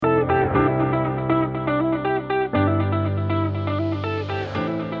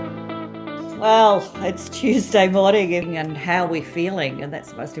Well, it's Tuesday morning and how are we feeling? And that's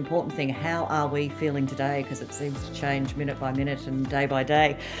the most important thing. How are we feeling today? Because it seems to change minute by minute and day by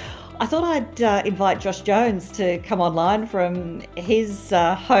day. I thought I'd invite Josh Jones to come online from his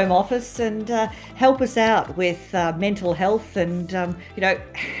home office and help us out with mental health and,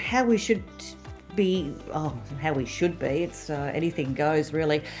 how we should how we should be. It's anything goes,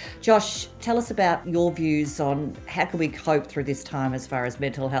 really. Josh, tell us about your views on how can we cope through this time as far as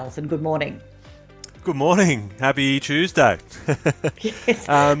mental health, and good morning. Good morning. Happy Tuesday. Yes,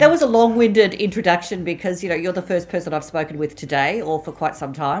 that was a long-winded introduction because you're the first person I've spoken with today or for quite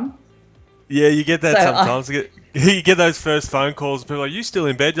some time. Yeah, you get So that sometimes. You get those first phone calls and people are like, "You still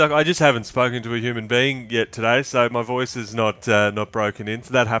in bed?" You're like, I just haven't spoken to a human being yet today, so my voice is not broken in.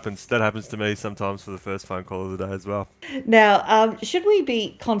 So that happens. That happens to me sometimes for the first phone call of the day as well. now, should we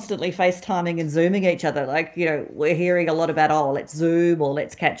be constantly FaceTiming and Zooming each other? Like, we're hearing a lot about, oh, let's Zoom or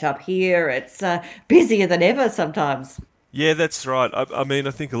let's catch up here. It's busier than ever sometimes. Yeah, that's right. I mean,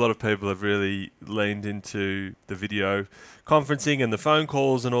 I think a lot of people have really leaned into the video conferencing and the phone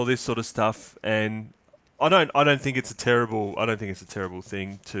calls and all this sort of stuff. And I don't think it's a terrible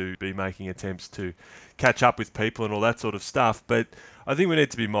thing to be making attempts to catch up with people and all that sort of stuff. But I think we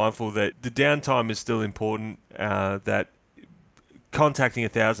need to be mindful that the downtime is still important. That contacting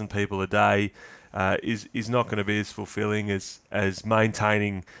 1,000 people a day is not going to be as fulfilling as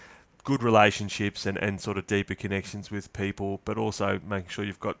maintaining good relationships and sort of deeper connections with people, but also making sure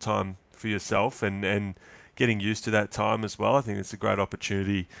you've got time for yourself and getting used to that time as well. I think it's a great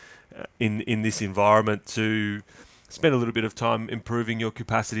opportunity in this environment to spend a little bit of time improving your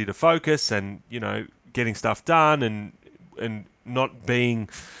capacity to focus and getting stuff done and not being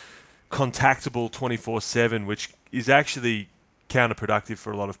contactable 24/7, which is actually counterproductive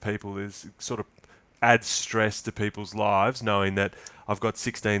for a lot of people. Is sort of adds stress to people's lives, knowing that I've got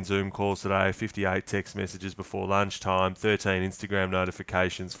 16 Zoom calls today, 58 text messages before lunchtime, 13 Instagram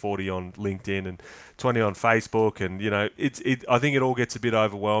notifications, 40 on LinkedIn, and 20 on Facebook. And I think it all gets a bit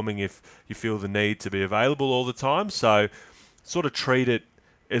overwhelming if you feel the need to be available all the time. So, sort of treat it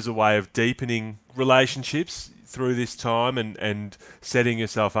as a way of deepening relationships through this time and setting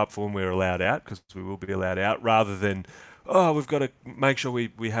yourself up for when we're allowed out, because we will be allowed out, rather than we've got to make sure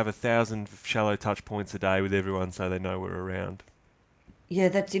we have 1,000 shallow touch points a day with everyone so they know we're around. Yeah,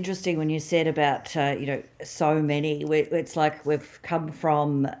 that's interesting when you said about, so many. It's like we've come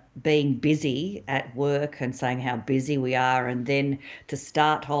from being busy at work and saying how busy we are. And then to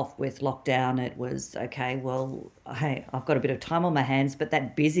start off with lockdown, it was, okay, well, hey, I've got a bit of time on my hands, but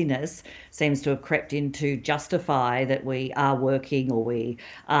that busyness seems to have crept in to justify that we are working or we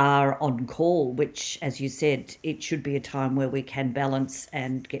are on call, which, as you said, it should be a time where we can balance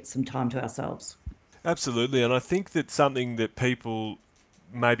and get some time to ourselves. Absolutely, and I think that something that people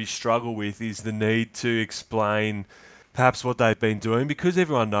maybe struggle with is the need to explain perhaps what they've been doing, because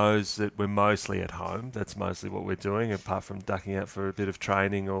everyone knows that we're mostly at home. That's mostly what we're doing, apart from ducking out for a bit of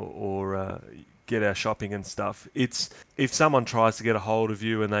training or get our shopping and stuff. It's if someone tries to get a hold of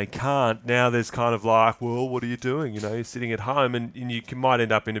you and they can't, now there's kind of like, well, what are you doing? You're sitting at home and might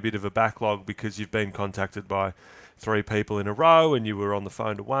end up in a bit of a backlog because you've been contacted by three people in a row and you were on the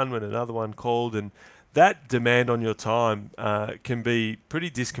phone to one when another one called, and that demand on your time can be pretty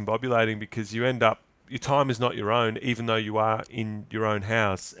discombobulating, because you end up your time is not your own, even though you are in your own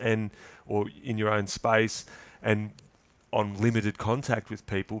house and or in your own space and on limited contact with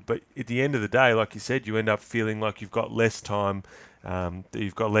people. But at the end of the day, like you said, you end up feeling like you've got less time, that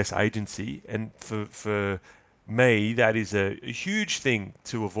you've got less agency, and for me, that is a huge thing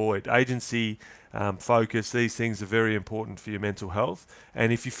to avoid. Agency, focus, these things are very important for your mental health.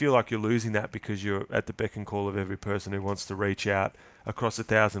 And if you feel like you're losing that because you're at the beck and call of every person who wants to reach out across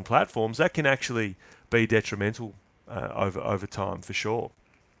 1,000 platforms, that can actually be detrimental over time, for sure.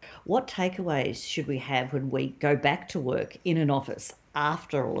 What takeaways should we have when we go back to work in an office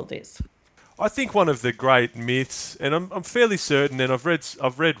after all of this? I think one of the great myths, and I'm fairly certain, and I've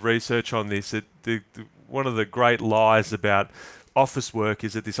read research on this, that one of the great lies about office work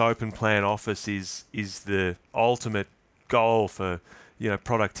is that this open plan office is the ultimate goal for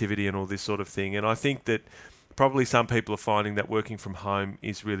productivity and all this sort of thing. And I think that probably some people are finding that working from home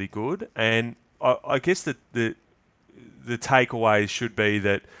is really good. And I guess that the takeaways should be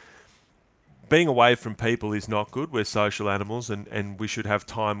that being away from people is not good. We're social animals, and we should have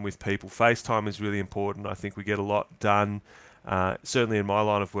time with people. FaceTime is really important. I think we get a lot done. Certainly in my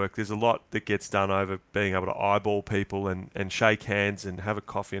line of work, there's a lot that gets done over being able to eyeball people and shake hands and have a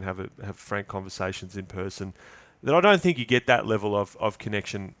coffee and have frank conversations in person, that I don't think you get that level of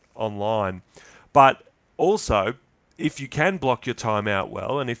connection online. But also, if you can block your time out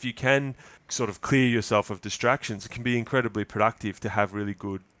well, and if you can sort of clear yourself of distractions, it can be incredibly productive to have really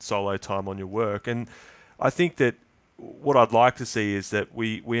good solo time on your work. And I think that what I'd like to see is that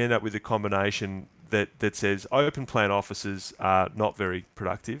we end up with a combination that says open plan offices are not very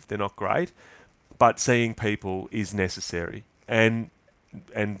productive, they're not great, but seeing people is necessary. And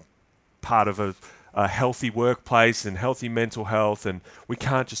part of a healthy workplace and healthy mental health, and we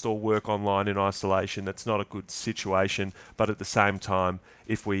can't just all work online in isolation. That's not a good situation. But at the same time,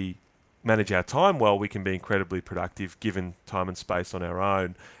 if we manage our time well, we can be incredibly productive given time and space on our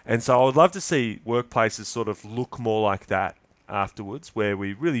own. And so I would love to see workplaces sort of look more like that afterwards, where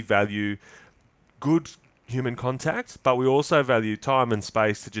we really value good human contact, but we also value time and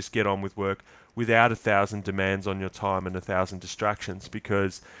space to just get on with work without 1,000 demands on your time and 1,000 distractions,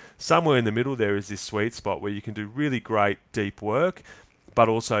 because somewhere in the middle there is this sweet spot where you can do really great deep work, but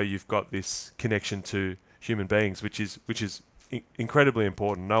also you've got this connection to human beings, which is incredibly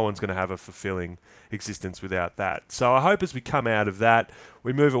important. No one's going to have a fulfilling existence without that. So I hope as we come out of that,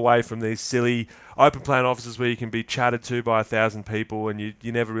 we move away from these silly open plan offices where you can be chatted to by 1,000 people and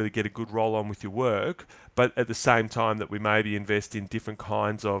you never really get a good roll on with your work, but at the same time that we maybe invest in different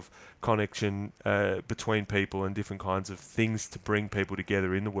kinds of connection between people and different kinds of things to bring people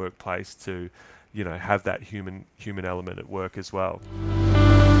together in the workplace to, have that human element at work as well.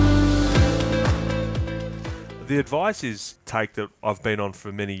 The advice is take that I've been on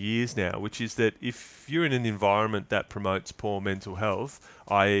for many years now, which is that if you're in an environment that promotes poor mental health,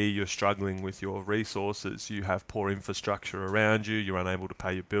 i.e. you're struggling with your resources, you have poor infrastructure around you, you're unable to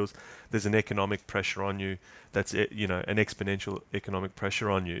pay your bills, there's an economic pressure on you, that's an exponential economic pressure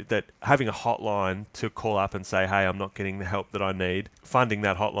on you, that having a hotline to call up and say, hey, I'm not getting the help that I need, funding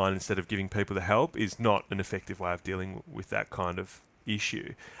that hotline instead of giving people the help is not an effective way of dealing with that kind of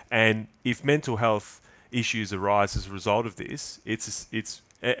issue. And if mental health issues arise as a result of this, it's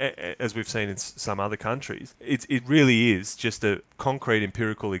as we've seen in some other countries, it really is just a concrete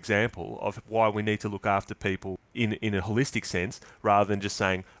empirical example of why we need to look after people in a holistic sense, rather than just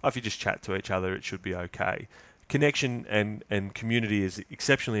saying, oh, if you just chat to each other, it should be okay. Connection and community is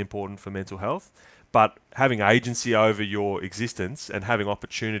exceptionally important for mental health, but having agency over your existence and having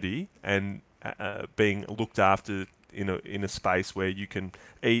opportunity and being looked after in a space where you can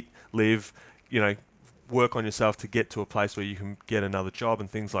eat, live, work on yourself to get to a place where you can get another job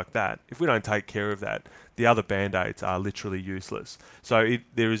and things like that. If we don't take care of that, the other band-aids are literally useless. So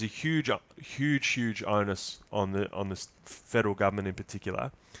there is a huge onus on the federal government in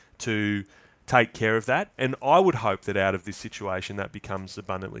particular to take care of that. And I would hope that out of this situation that becomes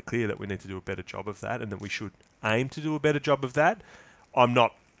abundantly clear that we need to do a better job of that, and that we should aim to do a better job of that. I'm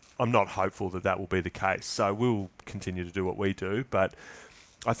not hopeful that will be the case. So we'll continue to do what we do, but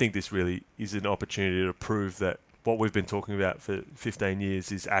I think this really is an opportunity to prove that what we've been talking about for 15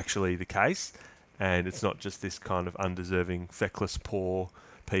 years is actually the case, and it's not just this kind of undeserving, feckless, poor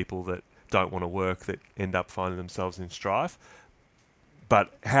people that don't want to work that end up finding themselves in strife.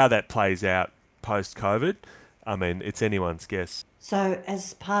 But how that plays out post-COVID, I mean, it's anyone's guess. So,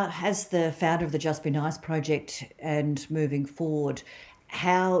 as the founder of the Just Be Nice project and moving forward,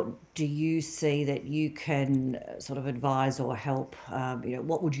 how do you see that you can sort of advise or help?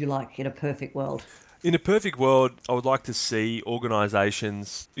 What would you like in a perfect world? In a perfect world, I would like to see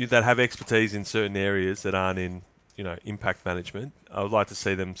organisations that have expertise in certain areas that aren't in, impact management. I would like to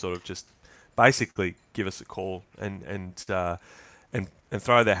see them sort of just basically give us a call and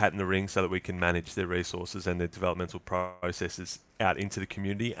throw their hat in the ring so that we can manage their resources and their developmental processes out into the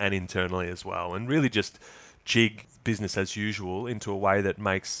community and internally as well, and really just jig business as usual into a way that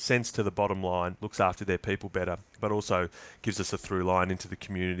makes sense to the bottom line, looks after their people better, but also gives us a through line into the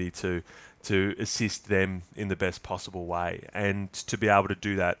community to assist them in the best possible way. And to be able to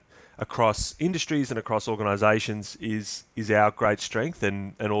do that across industries and across organisations is our great strength,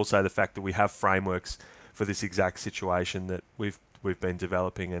 and also the fact that we have frameworks for this exact situation that we've been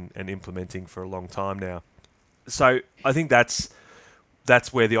developing and implementing for a long time now. So I think that's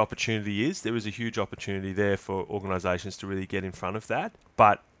where the opportunity is. There is a huge opportunity there for organisations to really get in front of that.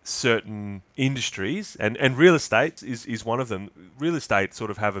 But certain industries, and real estate is one of them. Real estate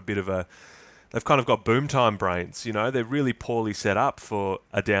sort of have a bit of they've kind of got boom time brains. They're really poorly set up for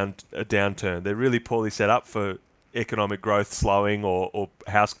a downturn. They're really poorly set up for economic growth slowing or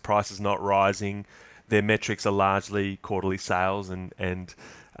house prices not rising. Their metrics are largely quarterly sales and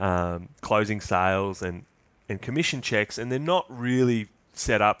closing sales and commission checks, and they're not really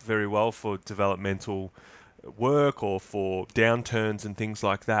set up very well for developmental work or for downturns and things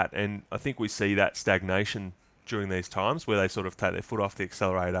like that. And I think we see that stagnation during these times, where they sort of take their foot off the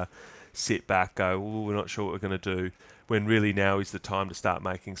accelerator, sit back, go, well, we're not sure what we're going to do, when really now is the time to start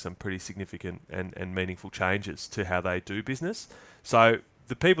making some pretty significant and meaningful changes to how they do business. So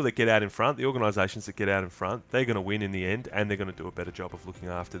the people that get out in front, the organisations that get out in front, they're going to win in the end, and they're going to do a better job of looking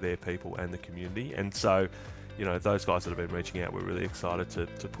after their people and the community. And so, you know, those guys that have been reaching out, we're really excited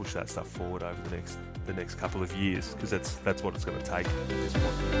to push that stuff forward over the next couple of years, because that's what it's going to take at this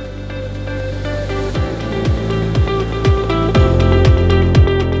point.